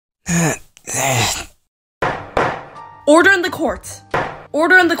Order in the court!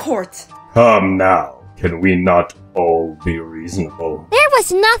 Order in the court! Come now, can we not all be reasonable? There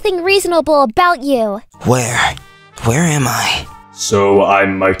was nothing reasonable about you. Where am I? So I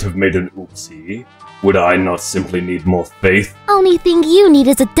might have made an oopsie? Would I not simply need more faith? Only thing you need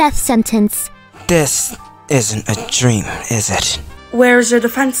is a death sentence. This isn't a dream, is it? Where's your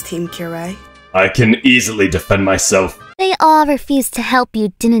defense team, Kirei? I can easily defend myself. They all refused to help you,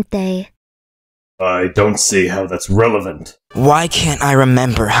 didn't they? I don't see how that's relevant. Why can't I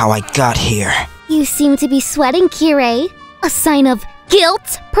remember how I got here? You seem to be sweating, Kirei. A sign of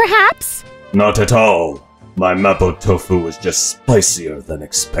guilt, perhaps? Not at all. My mapo tofu was just spicier than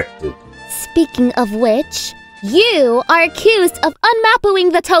expected. Speaking of which, you are accused of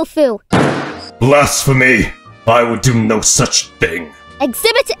unmappoing the tofu. Blasphemy! I would do no such thing.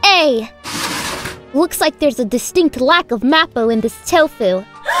 Exhibit A. Looks like there's a distinct lack of mappo in this tofu.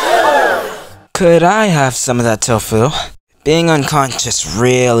 Could I have some of that tofu? Being unconscious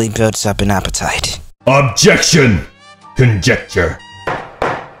really builds up an appetite. Objection! Conjecture.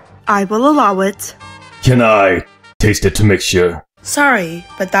 I will allow it. Can I taste it to make sure? Sorry,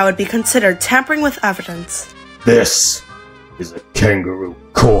 but that would be considered tampering with evidence. This is a kangaroo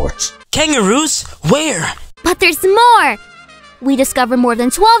court. Kangaroos? Where? But there's more! We discovered more than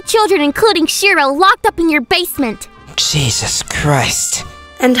 12 children, including Shiro, locked up in your basement. Jesus Christ.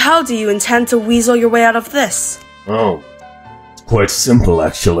 And how do you intend to weasel your way out of this? Oh, it's quite simple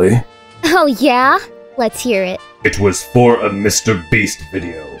actually. Oh yeah? Let's hear it. It was for a Mr. Beast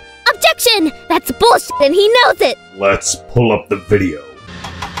video. Objection! That's bullshit and he knows it! Let's pull up the video.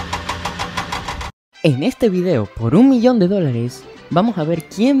 En este video, por $1 millón, vamos a ver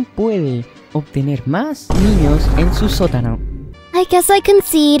quién puede obtener más niños en su sótano. I guess I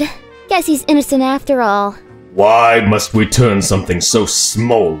concede. Guess he's innocent after all. Why must we turn something so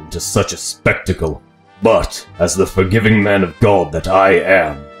small into such a spectacle? But, as the forgiving man of God that I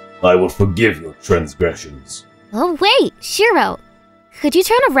am, I will forgive your transgressions. Oh wait, Shiro. Could you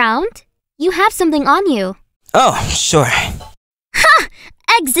turn around? You have something on you. Oh, sure. Ha!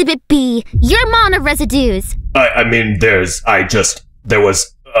 Exhibit B, your mana residues. There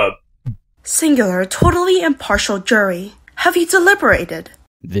was. Singular, totally impartial jury. Have you deliberated?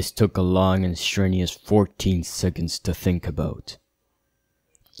 This took a long and strenuous 14 seconds to think about.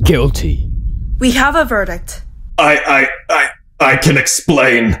 Guilty. We have a verdict. I can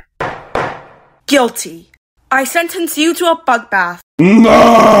explain. Guilty. I sentence you to a bug bath. No!